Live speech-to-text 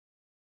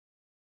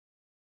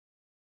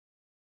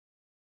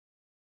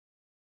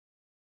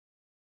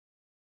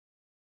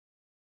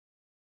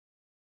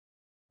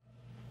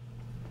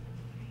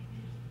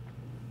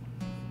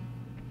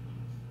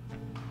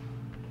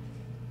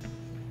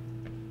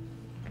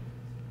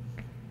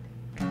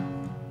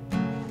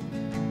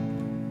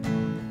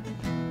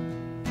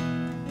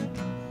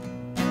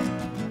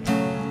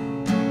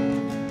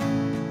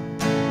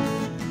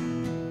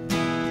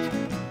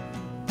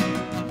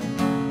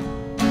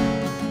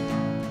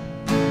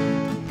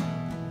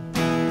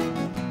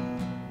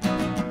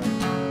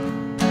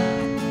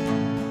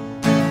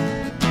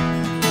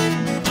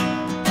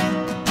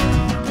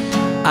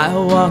I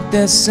walk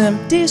this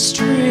empty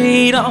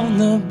street on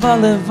the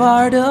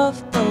boulevard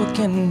of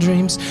broken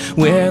dreams,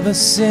 where the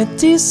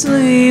city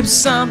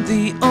sleeps. I'm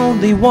the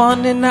only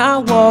one and I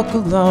walk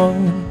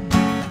alone.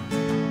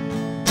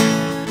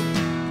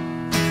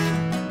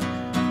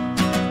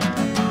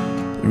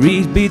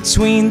 Read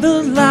between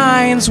the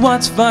lines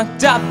what's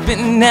fucked up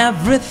and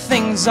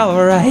everything's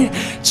alright.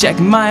 Check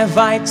my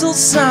vital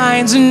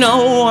signs and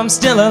know I'm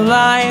still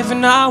alive,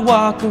 and I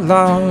walk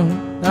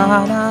alone.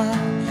 La, la,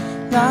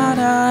 la,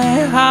 la.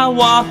 I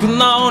walk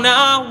alone,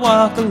 I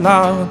walk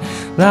alone.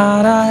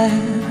 La, la,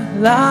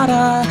 la,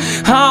 la.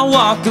 I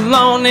walk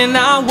alone and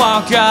I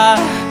walk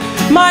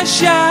my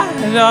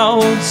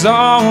shadow's the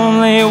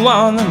only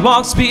one that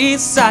walks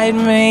beside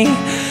me.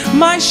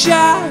 My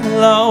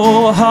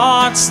shallow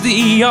heart's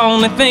the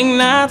only thing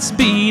that's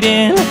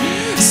beating.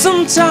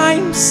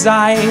 Sometimes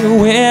I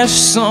wish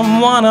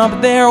someone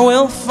up there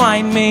will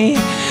find me.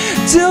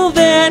 Till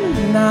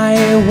then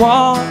I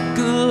walk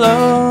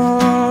alone.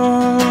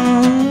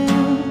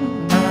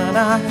 Na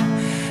na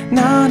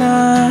na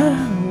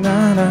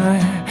na na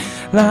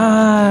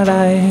na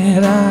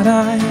na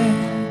na.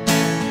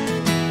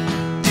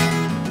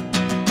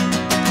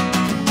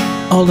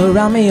 All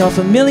around me are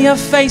familiar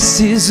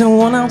faces and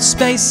worn-out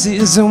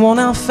spaces and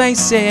worn-out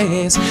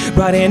faces,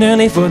 bright and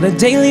early for the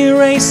daily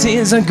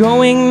races, are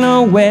going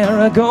nowhere,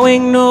 are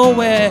going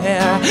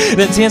nowhere.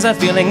 The tears are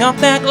filling up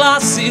their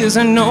glasses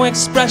and no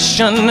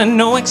expression, and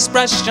no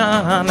expression.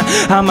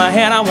 On my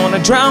head I wanna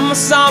drown my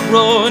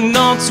sorrow.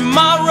 No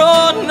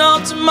tomorrow,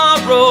 no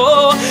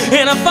tomorrow.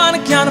 And I find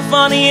it kinda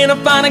funny and I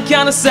find it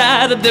kinda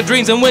sad that the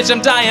dreams in which I'm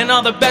dying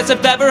are the best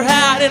I've ever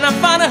had. And I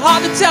find it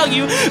hard to tell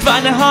you,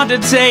 find it hard to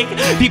take.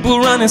 People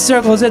run in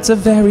circles, it's a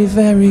very,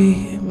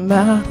 very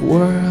mad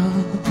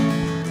world.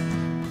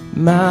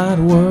 Mad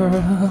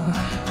world.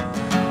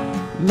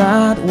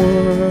 Mad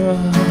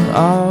world.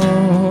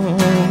 Oh.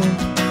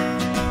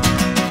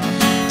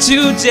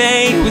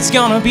 Today was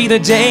gonna be the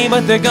day,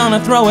 but they're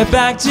gonna throw it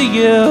back to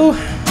you.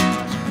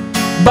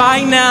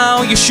 By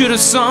now you should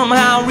have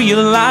somehow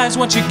realized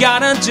what you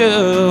gotta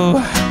do.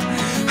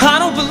 I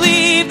don't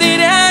believe that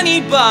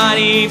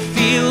anybody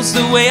feels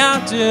the way I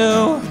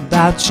do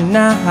about you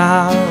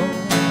now.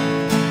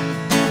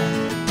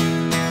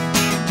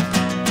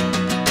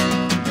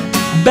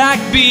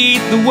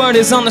 Backbeat, the word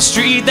is on the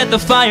street that the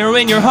fire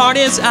in your heart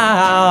is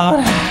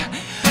out.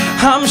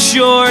 I'm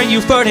sure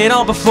you've heard it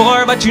all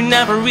before, but you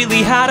never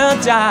really had a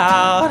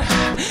doubt.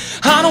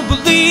 I don't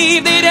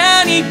believe that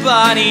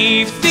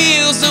anybody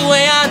feels the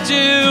way I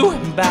do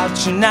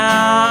about you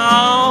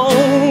now.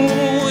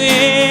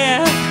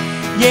 Yeah,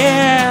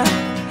 yeah.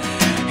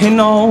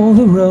 And all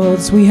the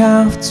roads we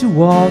have to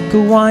walk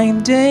are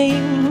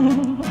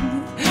winding,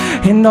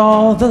 and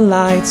all the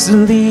lights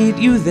that lead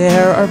you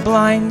there are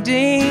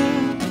blinding.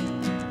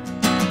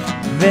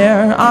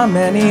 There are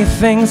many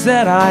things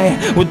that I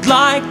would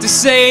like to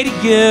say to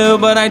you,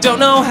 but I don't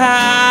know how.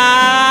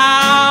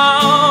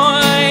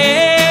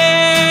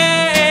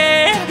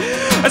 Yeah.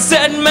 I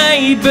said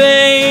maybe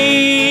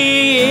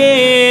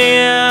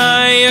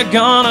you're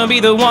gonna be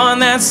the one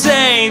that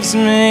saves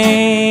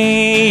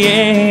me.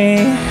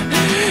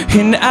 Yeah.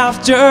 And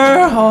after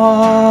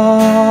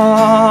all,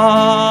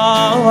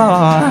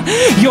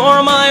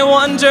 you're my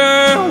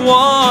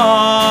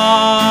wonderwall.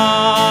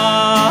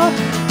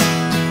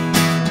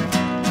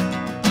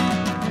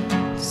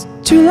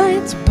 Too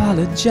late to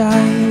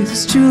apologize,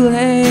 it's too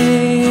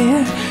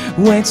late,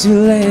 way too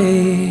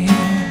late.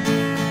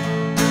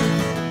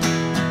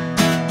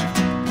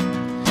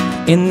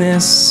 In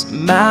this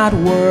mad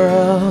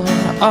world,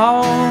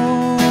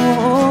 oh,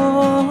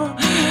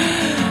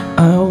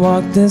 I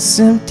walk this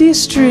empty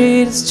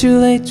street, it's too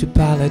late to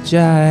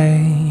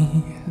apologize.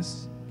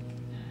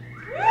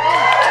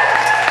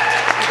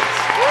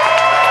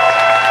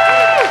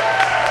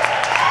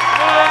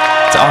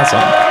 It's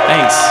awesome,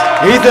 thanks.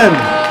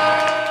 Ethan!